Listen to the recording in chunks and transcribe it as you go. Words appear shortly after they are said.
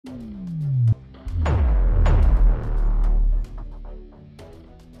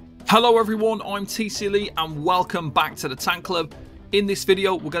Hello everyone, I'm TC Lee and welcome back to the Tank Club. In this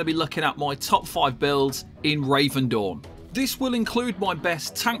video we're going to be looking at my top 5 builds in Ravendawn. This will include my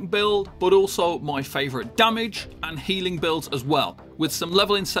best tank build, but also my favourite damage and healing builds as well, with some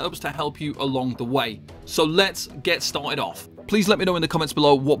leveling setups to help you along the way. So let's get started off. Please let me know in the comments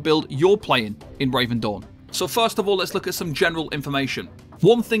below what build you're playing in Ravendawn. So first of all, let's look at some general information.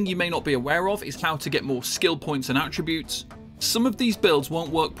 One thing you may not be aware of is how to get more skill points and attributes. Some of these builds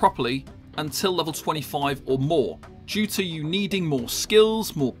won't work properly until level 25 or more, due to you needing more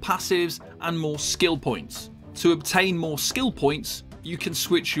skills, more passives, and more skill points. To obtain more skill points, you can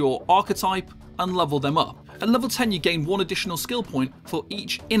switch your archetype and level them up. At level 10 you gain 1 additional skill point for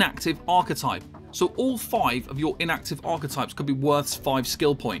each inactive archetype. So all 5 of your inactive archetypes could be worth 5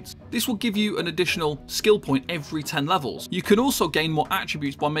 skill points. This will give you an additional skill point every 10 levels. You can also gain more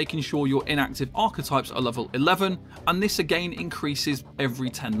attributes by making sure your inactive archetypes are level 11, and this again increases every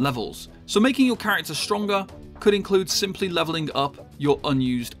 10 levels. So making your character stronger could include simply leveling up your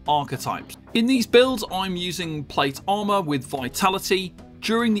unused archetypes. In these builds I'm using plate armor with vitality.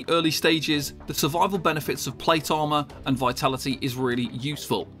 During the early stages, the survival benefits of plate armor and vitality is really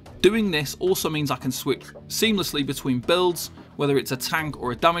useful. Doing this also means I can switch seamlessly between builds, whether it's a tank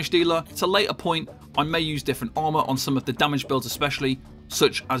or a damage dealer. At a later point, I may use different armor on some of the damage builds especially,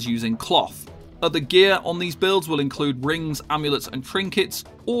 such as using cloth. Other gear on these builds will include rings, amulets and trinkets,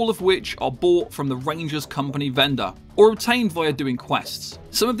 all of which are bought from the Ranger's company vendor, or obtained via doing quests.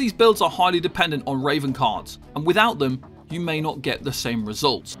 Some of these builds are highly dependent on Raven cards, and without them, you may not get the same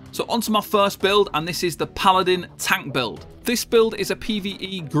results. So onto my first build, and this is the Paladin tank build. This build is a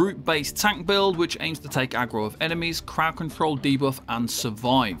PvE group-based tank build which aims to take aggro of enemies, crowd control, debuff and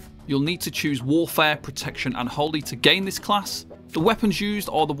survive. You'll need to choose Warfare, Protection and Holy to gain this class. The weapons used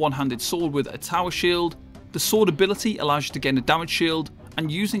are the one-handed sword with a tower shield. The sword ability allows you to gain a damage shield, and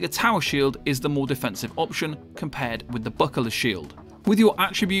using a tower shield is the more defensive option compared with the buckler shield. With your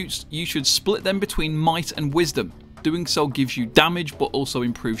attributes, you should split them between might and wisdom. Doing so gives you damage but also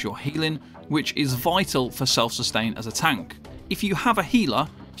improves your healing, which is vital for self-sustain as a tank. If you have a healer,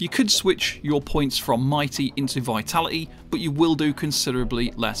 you could switch your points from mighty into vitality, but you will do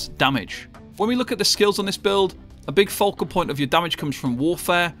considerably less damage. When we look at the skills on this build, a big focal point of your damage comes from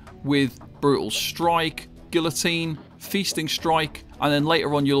Warfare with Brutal Strike, Guillotine, Feasting Strike, and then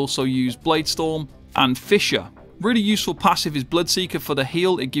later on you'll also use Blade Storm and Fissure. Really useful passive is Bloodseeker for the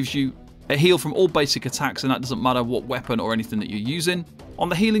heal. It gives you a heal from all basic attacks, and that doesn't matter what weapon or anything that you're using. On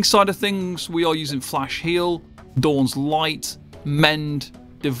the healing side of things, we are using Flash Heal, Dawn's Light, Mend,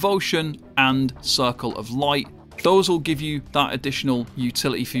 Devotion, and Circle of Light. Those will give you that additional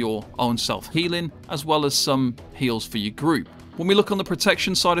utility for your own self-healing, as well as some heals for your group. When we look on the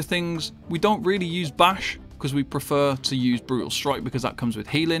protection side of things, we don't really use Bash, because we prefer to use Brutal Strike because that comes with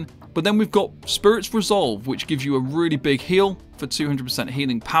healing. But then we've got Spirit's Resolve, which gives you a really big heal for 200%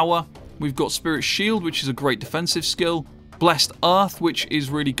 healing power. We've got Spirit Shield, which is a great defensive skill. Blessed Earth, which is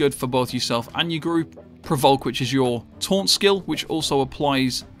really good for both yourself and your group. Provoke, which is your taunt skill, which also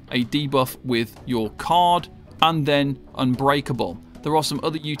applies a debuff with your card. And then Unbreakable. There are some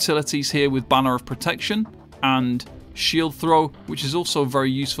other utilities here with Banner of Protection and Shield Throw, which is also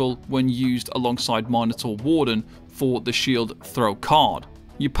very useful when used alongside Minotaur Warden for the Shield Throw card.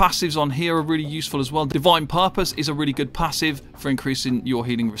 Your passives on here are really useful as well. Divine Purpose is a really good passive for increasing your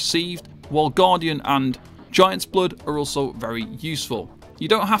healing received, while Guardian and Giant's Blood are also very useful. You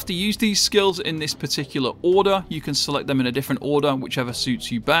don't have to use these skills in this particular order. You can select them in a different order, whichever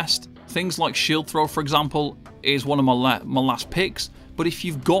suits you best. Things like Shield Throw, for example, is one of my last picks, but if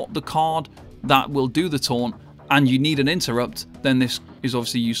you've got the card that will do the taunt and you need an interrupt, then this is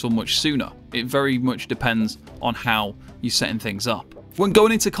obviously useful much sooner. It very much depends on how you're setting things up. When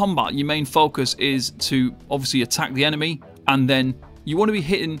going into combat, your main focus is to obviously attack the enemy, and then you want to be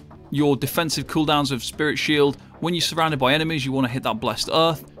hitting your defensive cooldowns of Spirit Shield. When you're surrounded by enemies, you want to hit that Blessed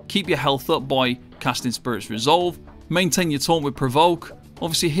Earth. Keep your health up by casting Spirit's Resolve. Maintain your taunt with Provoke.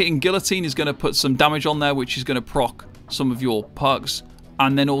 Obviously hitting Guillotine is going to put some damage on there, which is going to proc some of your perks.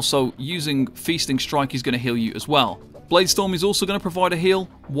 And then also using Feasting Strike is going to heal you as well. Blade Storm is also going to provide a heal,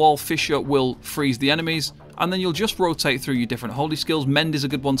 while Fissure will freeze the enemies. And then you'll just rotate through your different holy skills. Mend is a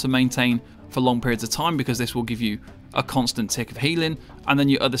good one to maintain for long periods of time because this will give you a constant tick of healing. And then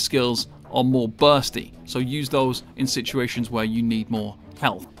your other skills are more bursty, so use those in situations where you need more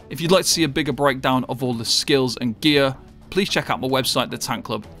health. If you'd like to see a bigger breakdown of all the skills and gear, please check out my website,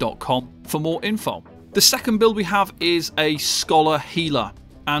 thetankclub.com, for more info. The second build we have is a Scholar Healer.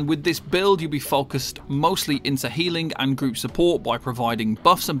 And with this build, you'll be focused mostly into healing and group support by providing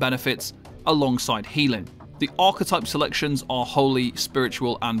buffs and benefits alongside healing. The archetype selections are Holy,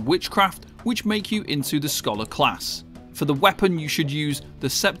 Spiritual and Witchcraft, which make you into the Scholar class. For the weapon, you should use the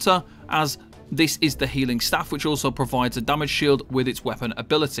Scepter, as this is the healing staff, which also provides a damage shield with its weapon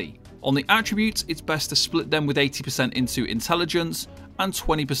ability. On the attributes, it's best to split them with 80% into Intelligence and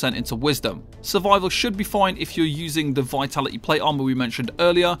 20% into Wisdom. Survival should be fine if you're using the Vitality plate armor we mentioned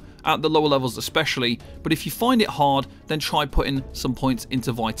earlier, at the lower levels especially, but if you find it hard, then try putting some points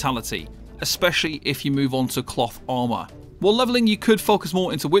into Vitality, especially if you move on to Cloth armor. While leveling, you could focus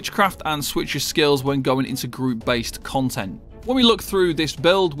more into Witchcraft and switch your skills when going into group-based content. When we look through this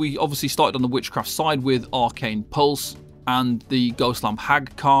build, we obviously started on the Witchcraft side with Arcane Pulse and the Ghostlamp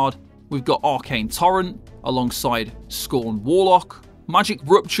Hag card. We've got Arcane Torrent alongside Scorn Warlock. Magic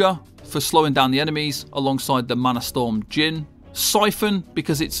Rupture for slowing down the enemies alongside the Mana Storm Djinn. Siphon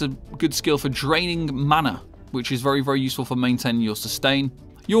because it's a good skill for draining mana, which is very, very useful for maintaining your sustain.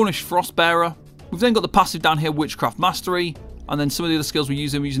 Yawnish Frostbearer. We've then got the passive down here, Witchcraft Mastery. And then some of the other skills we're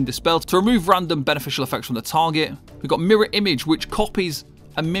using Dispel to remove random beneficial effects from the target. We've got Mirror Image, which copies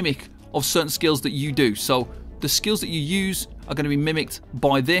a mimic of certain skills that you do. So the skills that you use are going to be mimicked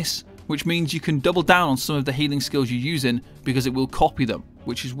by this, which means you can double down on some of the healing skills you're using because it will copy them,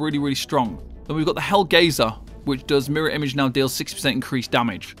 which is really, really strong. Then we've got the Hellgazer, which does Mirror Image now deals 60% increased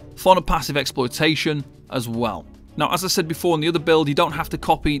damage. Final passive Exploitation as well. Now, as I said before in the other build, you don't have to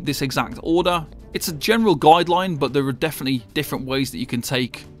copy this exact order. It's a general guideline, but there are definitely different ways that you can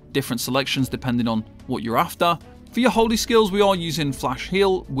take different selections depending on what you're after. For your holy skills, we are using Flash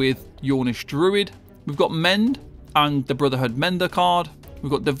Heal with Yawnish Druid. We've got Mend and the Brotherhood Mender card.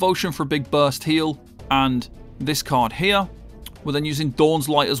 We've got Devotion for a big burst heal and this card here. We're then using Dawn's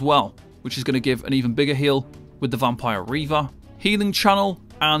Light as well, which is going to give an even bigger heal with the Vampire Reaver. Healing Channel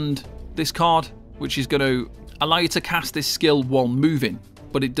and this card, which is going to allow you to cast this skill while moving,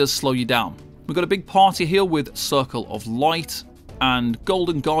 but it does slow you down. We've got a big party heal with Circle of Light and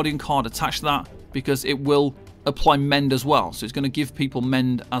Golden Guardian card attached to that because it will apply Mend as well. So it's going to give people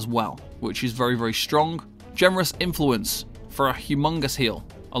Mend as well, which is very, very strong. Generous Influence for a humongous heal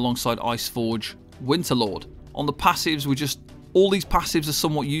alongside Iceforge Winterlord. On the passives, all these passives are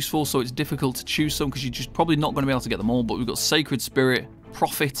somewhat useful, so it's difficult to choose some because you're just probably not going to be able to get them all, but we've got Sacred Spirit,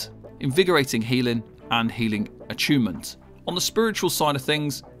 Prophet, Invigorating Healing, and Healing Attunement. On the spiritual side of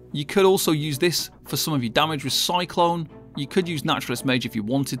things, you could also use this for some of your damage with Cyclone. You could use Naturalist Mage if you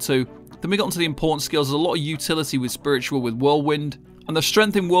wanted to. Then we got onto the important skills. There's a lot of utility with spiritual with Whirlwind. And the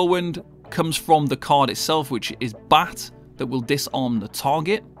strength in Whirlwind comes from the card itself, which is Bat, that will disarm the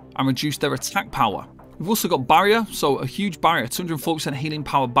target and reduce their attack power. We've also got Barrier, so a huge barrier, 240% healing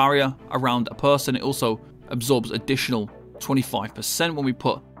power barrier around a person. It also absorbs additional 25% when we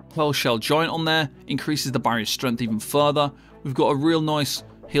put Pearl Shell Giant on there, increases the barrier's strength even further. We've got a real nice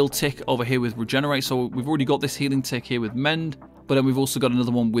heal tick over here with Regenerate, so we've already got this healing tick here with Mend, but then we've also got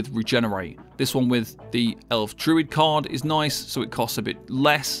another one with Regenerate. This one with the Elf Druid card is nice, so it costs a bit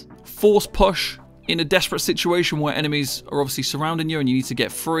less. Force Push, in a desperate situation where enemies are obviously surrounding you and you need to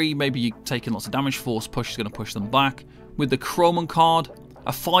get free, maybe you're taking lots of damage, Force Push is going to push them back. With the Chroman card,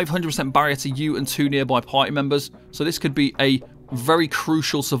 a 500% barrier to you and 2 nearby party members, so this could be a very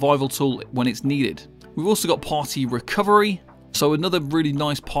crucial survival tool when it's needed. We've also got Party Recovery, so another really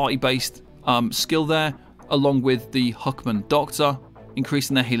nice party-based skill there, along with the Huckman Doctor,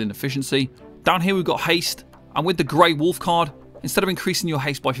 increasing their healing efficiency. Down here we've got Haste, and with the Grey Wolf card, instead of increasing your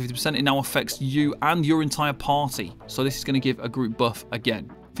haste by 50%, it now affects you and your entire party. So this is going to give a group buff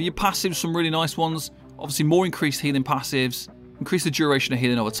again. For your passives, some really nice ones. Obviously more increased healing passives, increase the duration of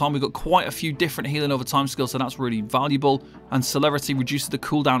healing over time. We've got quite a few different healing over time skills, so that's really valuable. And Celerity reduces the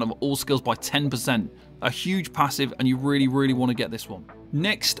cooldown of all skills by 10%. A huge passive, and you really, really want to get this one.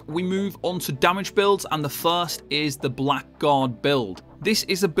 Next, we move on to damage builds, and the first is the Blackguard build. This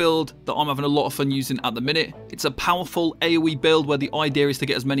is a build that I'm having a lot of fun using at the minute. It's a powerful AoE build where the idea is to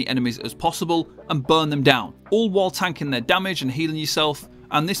get as many enemies as possible and burn them down, all while tanking their damage and healing yourself.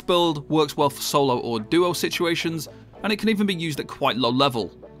 And this build works well for solo or duo situations, and it can even be used at quite low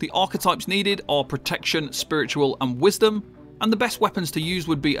level. The archetypes needed are Protection, Spiritual, and Wisdom, and the best weapons to use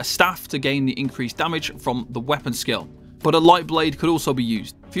would be a staff to gain the increased damage from the weapon skill. But a light blade could also be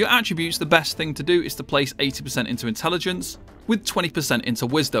used. For your attributes, the best thing to do is to place 80% into intelligence with 20% into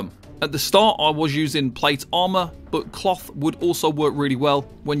wisdom. At the start, I was using plate armor, but cloth would also work really well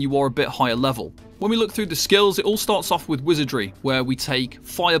when you are a bit higher level. When we look through the skills, it all starts off with wizardry, where we take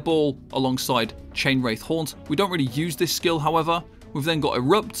Fireball alongside Chainwraith Haunt. We don't really use this skill, however. We've then got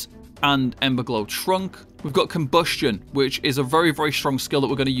Erupt and Emberglow Trunk. We've got Combustion, which is a very, very strong skill that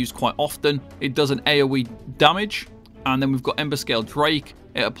we're going to use quite often. It does an AoE damage. And then we've got Emberscale Drake.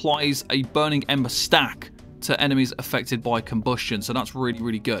 It applies a Burning Ember stack to enemies affected by combustion, so that's really,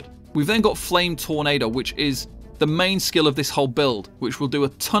 really good. We've then got Flame Tornado, which is the main skill of this whole build, which will do a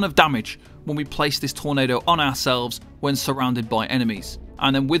ton of damage when we place this tornado on ourselves when surrounded by enemies.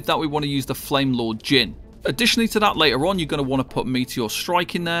 And then with that, we want to use the Flame Lord Jin. Additionally to that, later on, you're going to want to put Meteor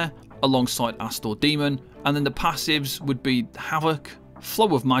Strike in there alongside Astor Demon, and then the passives would be Havoc,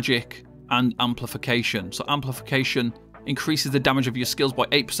 Flow of Magic, and Amplification. So Amplification increases the damage of your skills by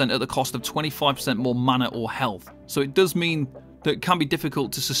 8% at the cost of 25% more mana or health. So it does mean that it can be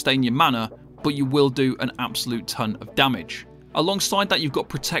difficult to sustain your mana, but you will do an absolute ton of damage. Alongside that, you've got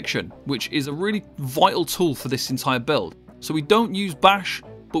Protection, which is a really vital tool for this entire build. So we don't use Bash,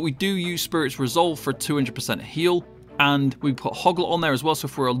 but we do use Spirit's Resolve for a 200% heal, and we put Hoglet on there as well, so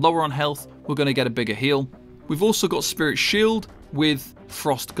if we're lower on health, we're going to get a bigger heal. We've also got Spirit Shield with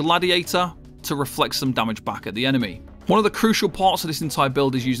Frost Gladiator to reflect some damage back at the enemy. One of the crucial parts of this entire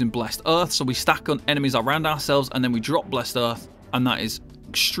build is using Blessed Earth, so we stack on enemies around ourselves and then we drop Blessed Earth, and that is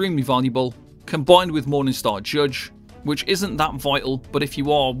extremely valuable, combined with Morningstar Judge, which isn't that vital, but if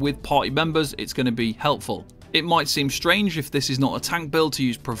you are with party members, it's going to be helpful. It might seem strange if this is not a tank build to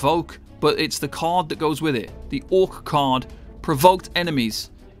use Provoke, but it's the card that goes with it. The Orc card, Provoked Enemies,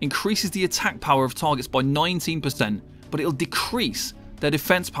 increases the attack power of targets by 19%, but it'll decrease their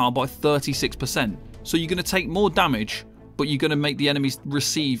defense power by 36%. So you're going to take more damage, but you're going to make the enemies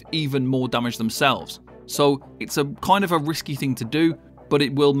receive even more damage themselves. So it's a kind of a risky thing to do, but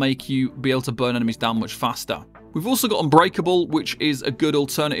it will make you be able to burn enemies down much faster. We've also got Unbreakable, which is a good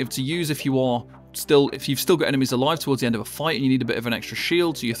alternative to use if you've still got enemies alive towards the end of a fight and you need a bit of an extra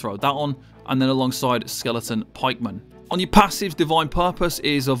shield, so you throw that on, and then alongside Skeleton Pikeman. On your passives, Divine Purpose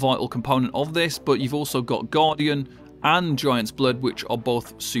is a vital component of this, but you've also got Guardian and Giant's Blood, which are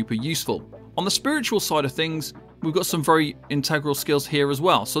both super useful. On the spiritual side of things, we've got some very integral skills here as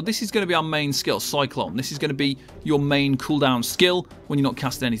well. So this is going to be our main skill, Cyclone. This is going to be your main cooldown skill when you're not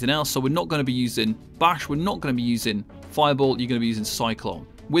casting anything else. So we're not going to be using Bash, we're not going to be using Fireball, you're going to be using Cyclone.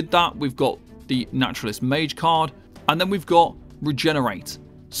 With that, we've got the Naturalist Mage card, and then we've got Regenerate.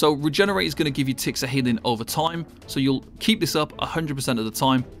 So Regenerate is going to give you ticks of healing over time, so you'll keep this up 100% of the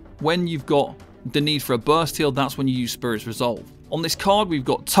time. When you've got the need for a burst heal, that's when you use Spirit's Resolve. On this card, we've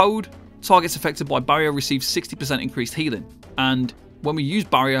got Toad. Targets affected by barrier receive 60% increased healing, and when we use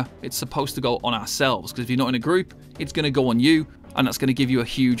barrier, it's supposed to go on ourselves, because if you're not in a group, it's going to go on you, and that's going to give you a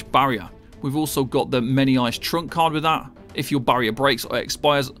huge barrier. We've also got the Many Eyes Trunk card with that. If your barrier breaks or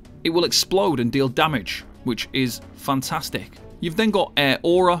expires, it will explode and deal damage, which is fantastic. You've then got Air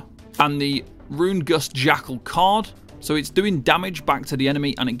Aura and the Rune Gust Jackal card, so it's doing damage back to the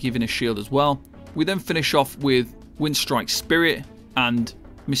enemy and it giving a shield as well. We then finish off with Windstrike Spirit and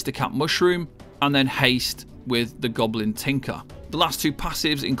Mr. Cat Mushroom, and then Haste with the Goblin Tinker. The last two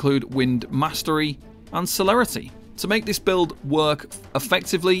passives include Wind Mastery and Celerity. To make this build work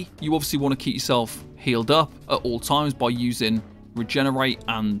effectively, you obviously want to keep yourself healed up at all times by using Regenerate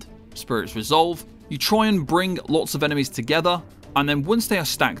and Spirit's Resolve. You try and bring lots of enemies together, and then once they are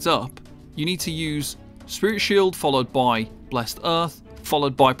stacked up, you need to use Spirit Shield followed by Blessed Earth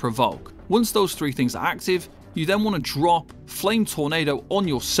followed by Provoke. Once those three things are active, you then want to drop Flame Tornado on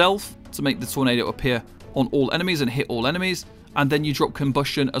yourself to make the tornado appear on all enemies and hit all enemies, and then you drop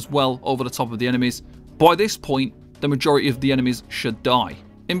Combustion as well over the top of the enemies. By this point, the majority of the enemies should die.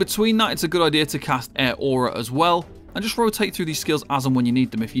 In between that, it's a good idea to cast Air Aura as well, and just rotate through these skills as and when you need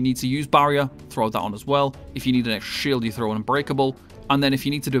them. If you need to use Barrier, throw that on as well. If you need an extra shield, you throw on Unbreakable, and then if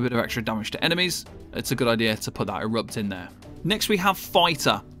you need to do a bit of extra damage to enemies, it's a good idea to put that Erupt in there. Next we have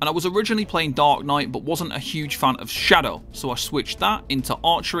Fighter, and I was originally playing Dark Knight but wasn't a huge fan of Shadow, so I switched that into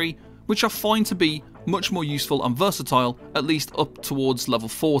Archery, which I find to be much more useful and versatile, at least up towards level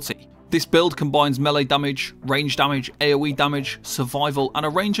 40. This build combines melee damage, range damage, AoE damage, survival, and a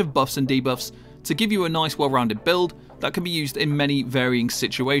range of buffs and debuffs to give you a nice well-rounded build that can be used in many varying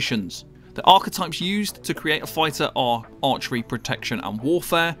situations. The archetypes used to create a fighter are Archery, Protection, and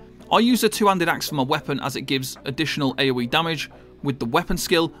Warfare. I use a two-handed axe for my weapon as it gives additional AoE damage with the weapon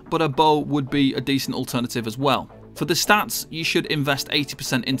skill, but a bow would be a decent alternative as well. For the stats, you should invest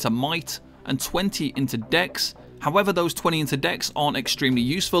 80% into Might and 20 into Dex. However, those 20 into Dex aren't extremely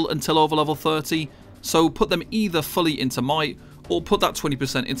useful until over level 30, so put them either fully into Might or put that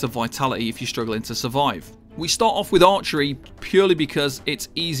 20% into Vitality if you're struggling to survive. We start off with Archery purely because it's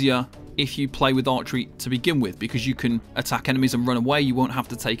easier if you play with Archery to begin with, because you can attack enemies and run away, you won't have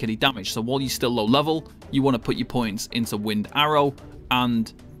to take any damage. So while you're still low level, you want to put your points into Wind Arrow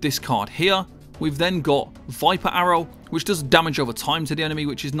and this card here. We've then got Viper Arrow, which does damage over time to the enemy,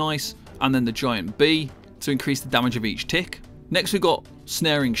 which is nice, and then the Giant Bee to increase the damage of each tick. Next we've got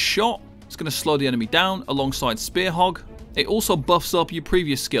Snaring Shot. It's going to slow the enemy down alongside Spear Hog. It also buffs up your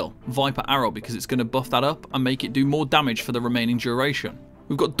previous skill, Viper Arrow, because it's going to buff that up and make it do more damage for the remaining duration.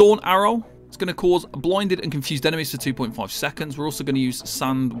 We've got Dawn Arrow. It's going to cause blinded and confused enemies for 2.5 seconds. We're also going to use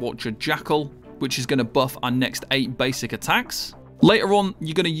Sand Watcher Jackal, which is going to buff our next 8 basic attacks. Later on,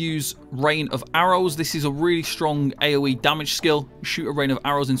 you're going to use Rain of Arrows. This is a really strong AoE damage skill. You shoot a rain of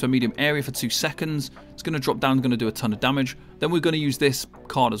arrows into a medium area for 2 seconds. It's going to drop down, going to do a ton of damage. Then we're going to use this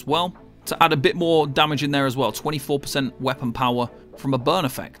card as well to add a bit more damage in there as well. 24% weapon power from a burn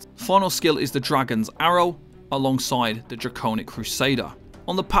effect. Final skill is the Dragon's Arrow alongside the Draconic Crusader.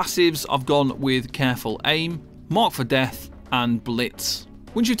 On the passives, I've gone with Careful Aim, Mark for Death, and Blitz.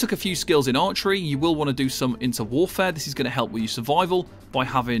 Once you took a few skills in archery, you will want to do some into warfare. This is going to help with your survival by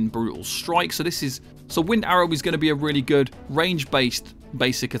having Brutal Strike. So Wind Arrow is going to be a really good range-based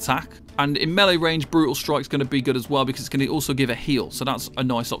basic attack. And in melee range, Brutal Strike is going to be good as well because it's going to also give a heal. So that's a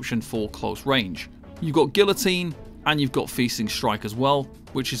nice option for close range. You've got Guillotine and you've got Feasting Strike as well,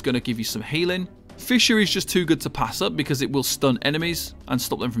 which is going to give you some healing. Fissure is just too good to pass up because it will stun enemies and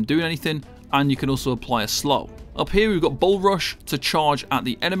stop them from doing anything. And you can also apply a slow. Up here we've got Bull Rush to charge at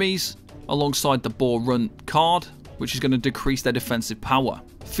the enemies alongside the Boar Run card, which is going to decrease their defensive power.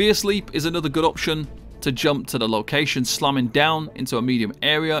 Fierce Leap is another good option to jump to the location, slamming down into a medium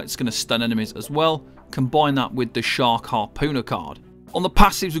area. It's going to stun enemies as well. Combine that with the Shark Harpooner card. On the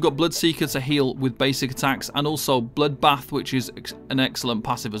passives we've got Bloodseeker to heal with basic attacks and also Bloodbath, which is an excellent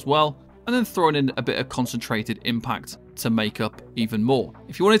passive as well. And then throwing in a bit of Concentrated Impact to make up even more.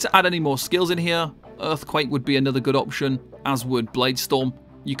 If you wanted to add any more skills in here, Earthquake would be another good option, as would Bladestorm.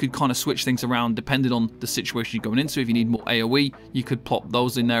 You could kind of switch things around depending on the situation you're going into. If you need more AoE, you could plop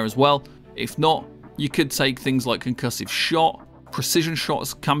those in there as well. If not, you could take things like Concussive Shot. Precision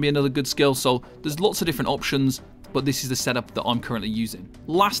Shots can be another good skill. So there's lots of different options, but this is the setup that I'm currently using.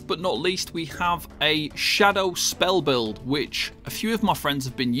 Last but not least, we have a Shadow spell build, which a few of my friends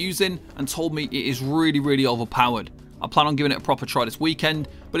have been using and told me it is really, really overpowered. I plan on giving it a proper try this weekend,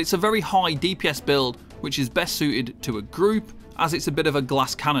 but it's a very high DPS build, which is best suited to a group, as it's a bit of a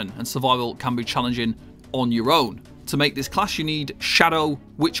glass cannon and survival can be challenging on your own. To make this class, you need Shadow,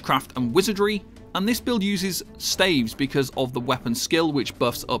 Witchcraft, and Wizardry, and this build uses staves because of the weapon skill, which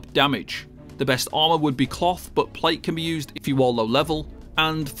buffs up damage. The best armor would be cloth, but plate can be used if you are low level.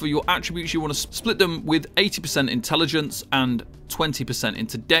 And for your attributes, you want to split them with 80% intelligence and 20%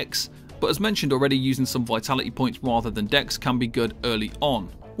 into dex. But as mentioned already, using some vitality points rather than dex can be good early on.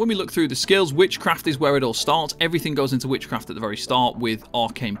 When we look through the skills, Witchcraft is where it all starts. Everything goes into Witchcraft at the very start with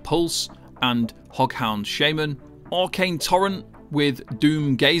Arcane Pulse and Hoghound Shaman. Arcane Torrent with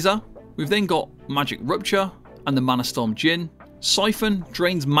Doom Gazer. We've then got Magic Rupture and the Mana Storm Djinn. Siphon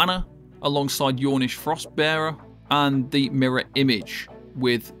drains mana alongside Yornish Frostbearer, and the Mirror Image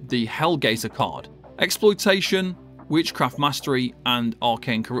with the Hellgazer card. Exploitation, Witchcraft Mastery, and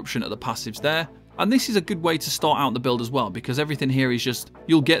Arcane Corruption are the passives there. And this is a good way to start out the build as well, because everything here is just,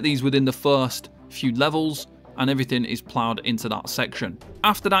 you'll get these within the first few levels, and everything is ploughed into that section.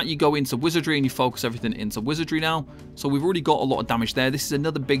 After that, you go into Wizardry, and you focus everything into Wizardry now. So we've already got a lot of damage there. This is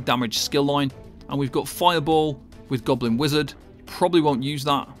another big damage skill line, and we've got Fireball with Goblin Wizard. Probably won't use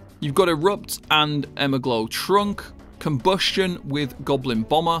that. You've got Erupt and Emmerglow Trunk, Combustion with Goblin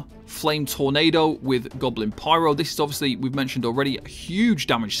Bomber, Flame Tornado with Goblin Pyro. This is obviously, we've mentioned already, a huge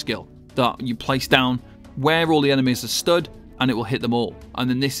damage skill that you place down where all the enemies are stood and it will hit them all. And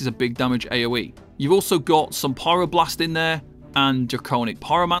then this is a big damage AoE. You've also got some Pyroblast in there and Draconic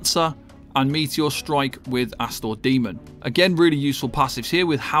Pyromancer and Meteor Strike with Astor Demon. Again, really useful passives here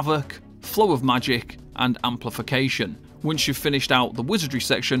with Havoc, Flow of Magic and Amplification. Once you've finished out the Wizardry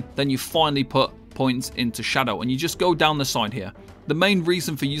section, then you finally put points into Shadow, and you just go down the side here. The main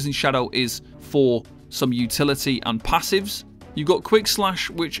reason for using Shadow is for some utility and passives. You've got Quick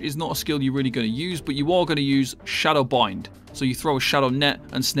Slash, which is not a skill you're really going to use, but you are going to use Shadow Bind. So you throw a Shadow Net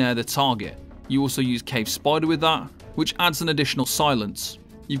and snare the target. You also use Cave Spider with that, which adds an additional silence.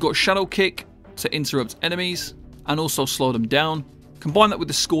 You've got Shadow Kick to interrupt enemies and also slow them down. Combine that with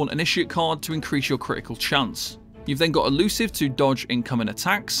the Scorn Initiate card to increase your critical chance. You've then got Elusive to dodge incoming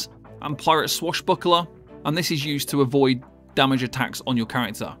attacks, and Pirate Swashbuckler, and this is used to avoid damage attacks on your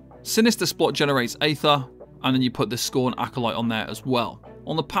character. Sinister Spot generates Aether, and then you put the Scorn Acolyte on there as well.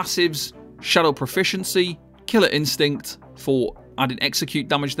 On the passives, Shadow Proficiency, Killer Instinct for adding execute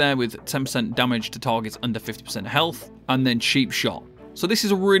damage there with 10% damage to targets under 50% health, and then Cheap Shot. So this is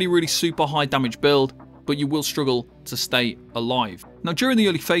a really, really super high damage build, but you will struggle to stay alive. Now during the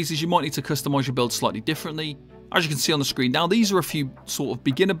early phases, you might need to customize your build slightly differently. As you can see on the screen now, these are a few sort of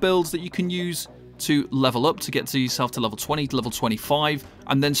beginner builds that you can use to level up, to get to yourself to level 20, to level 25,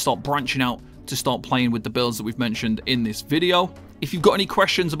 and then start branching out to start playing with the builds that we've mentioned in this video. If you've got any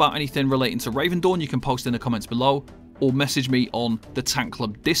questions about anything relating to Ravendawn, you can post in the comments below or message me on the Tank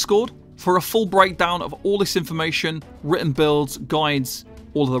Club Discord. For a full breakdown of all this information, written builds, guides,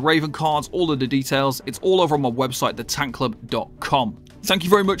 all of the Raven cards, all of the details, it's all over on my website, thetankclub.com. Thank you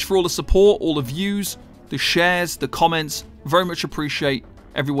very much for all the support, all the views, the shares, the comments. Very much appreciate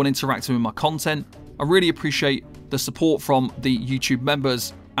everyone interacting with my content. I really appreciate the support from the YouTube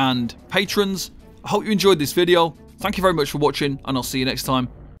members and patrons. I hope you enjoyed this video. Thank you very much for watching, and I'll see you next time.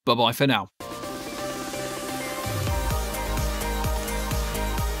 Bye-bye for now.